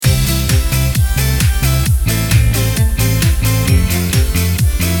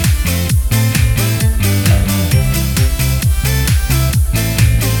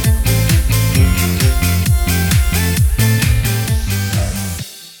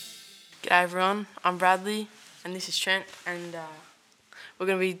G'day everyone, I'm Bradley and this is Trent and we're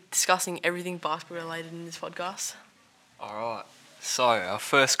going to be discussing everything basketball related in this podcast. Alright, so our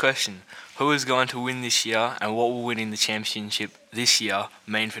first question. Who is going to win this year and what will win in the championship this year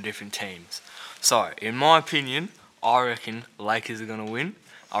mean for different teams? So, in my opinion, I reckon Lakers are going to win.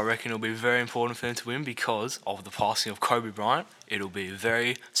 I reckon it'll be very important for them to win because of the passing of Kobe Bryant. It'll be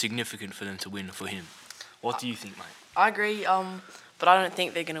very significant for them to win for him. What do you think, mate? I agree, but I don't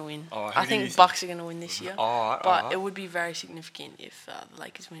think they're going to win. Alright, I think Bucks are going to win this year. But it would be very significant if the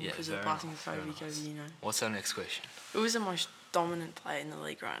Lakers win because of the passing of Kobe, you know. What's our next question? Who is the most dominant player in the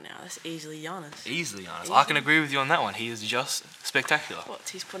league right now? That's easily Giannis. Easily Giannis. I can agree with you on that one. He is just spectacular.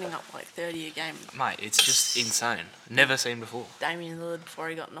 He's putting up like 30 a game. Mate, it's just insane. Never seen before. Damian Lillard, before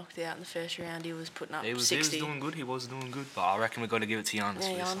he got knocked out in the first round, he was putting up 60. He was doing good. But I reckon we've got to give it to Giannis.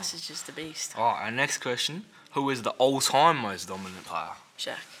 Yeah, Giannis is just a beast. Alright, our next question. Who is the all-time most dominant player?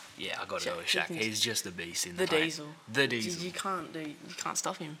 Shaq. Yeah, I got to go with Shaq. He's just a beast in the paint. Diesel. The Diesel. You can't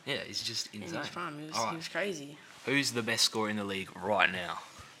stop him. Yeah, he's just insane. In his prime, he was crazy. Who's the best scorer in the league right now?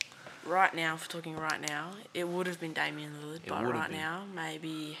 Right now, if we're talking right now, it would have been Damian Lillard. But right now,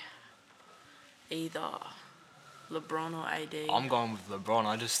 maybe either LeBron or AD. I'm going with LeBron.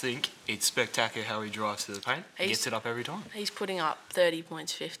 I just think it's spectacular how he drives to the paint. He gets it up every time. He's putting up 30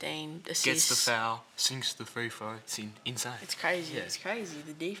 points, 15 assists. Gets the foul, sinks the free throw. It's insane. It's crazy. Yeah. It's crazy.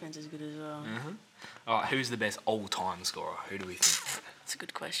 The defense is good as well. Mm-hmm. All right, who's the best all-time scorer? Who do we think? That's a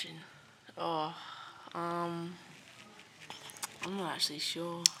good question. I'm not actually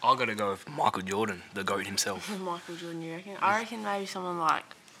sure. I got to go with Michael Jordan, the GOAT himself. Michael Jordan, you reckon? I reckon maybe someone like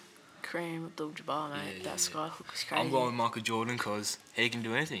Kareem Abdul-Jabbar, mate. That skyhook was crazy. I'm going with Michael Jordan because he can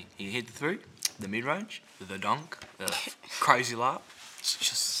do anything. He can hit the three, the mid-range, the dunk, the crazy lap. It's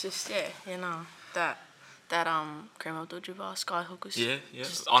just that Kareem Abdul-Jabbar skyhook was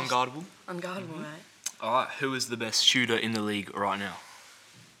just unguardable. Unguardable, mate. All right, who is the best shooter in the league right now?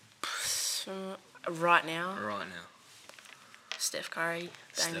 Right now? Right now. Steph Curry.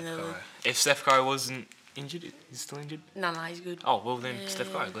 Damian Lillard. If Steph Curry wasn't injured, he's still injured? No, he's good. Oh, well then,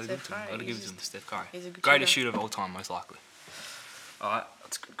 Steph Curry. Got to give it to him, Steph Curry. He's a good Greatest shooter of all time, most likely. All right.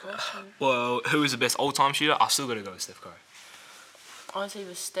 That's a good question. Well, who is the best all-time shooter? I still got to go with Steph Curry. Honestly,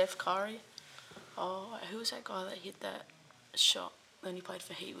 with Steph Curry. Oh, who was that guy that hit that shot? Then he played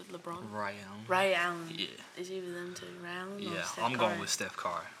for Heat with LeBron. Ray Allen. Yeah. Is either them two, Ray Allen or Yeah, Steph I'm Curry? going with Steph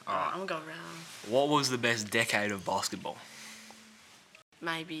Curry. All right. I'm going Ray Allen. What was the best decade of basketball?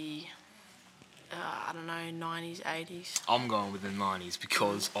 Maybe, I don't know, 90s, 80s. I'm going with the 90s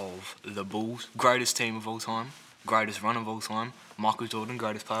because of the Bulls. Greatest team of all time. Greatest run of all time. Michael Jordan,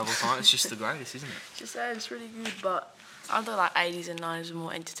 greatest player of all time. It's just the greatest, isn't it? Just say it's really good, but I thought like 80s and 90s were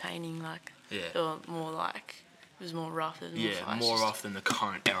more entertaining. Like, they were more like, it was more rough. It was more rough than the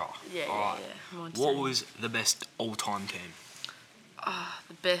current era. Yeah. What was the best all-time team?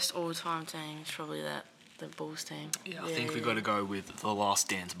 The best all-time team is probably the Bulls team. Yeah, I think we've got to go with the Last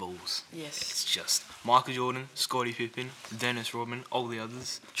Dance Bulls. Yes. It's just Michael Jordan, Scottie Pippen, Dennis Rodman, all the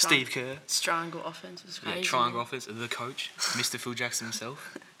others, Steve Kerr. Triangle offense was crazy. Yeah, triangle offense, the coach, Mr. Phil Jackson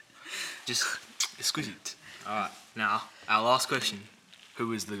himself. Just exquisite. All right, now, our last question.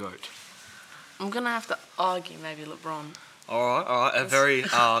 Who is the GOAT? I'm going to have to argue maybe LeBron. All right. A very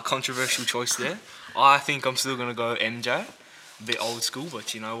controversial choice there. I think I'm still going to go MJ. A bit old school,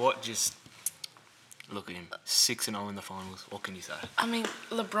 but you know what? Just look at him. 6-0 in the finals. What can you say? I mean,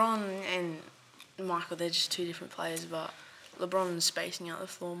 LeBron and Michael, they're just two different players, but LeBron's spacing out the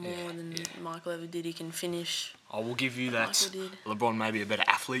floor more than Michael ever did. He can finish. I will give you that. LeBron may be a better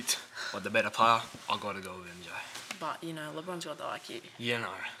athlete, but the better player, I've got to go with MJ. But, LeBron's got the IQ. Yeah, no,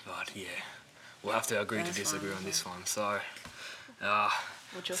 but we'll have to agree to disagree on this one. So,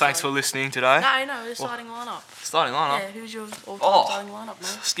 thanks for listening today. No, we're starting lineup. Starting lineup? Yeah, who's your all-time starting lineup,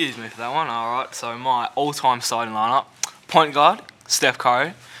 man? Excuse me for that one. All right, so my all-time starting lineup: point guard, Steph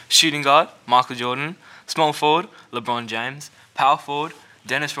Curry; shooting guard, Michael Jordan; small forward, LeBron James; power forward,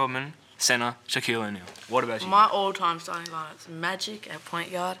 Dennis Rodman; center, Shaquille O'Neal. What about you? My all-time starting lineup is Magic at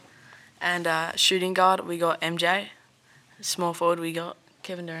point guard, and shooting guard we got MJ. Small forward we got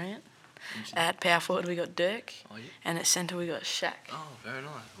Kevin Durant. At power forward we got Dirk, and at centre we got Shaq. Oh, very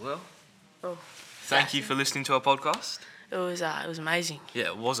nice. Well, thank you for listening to our podcast. It was amazing. Yeah,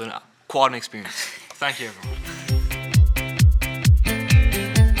 it was quite an experience. Thank you, everyone.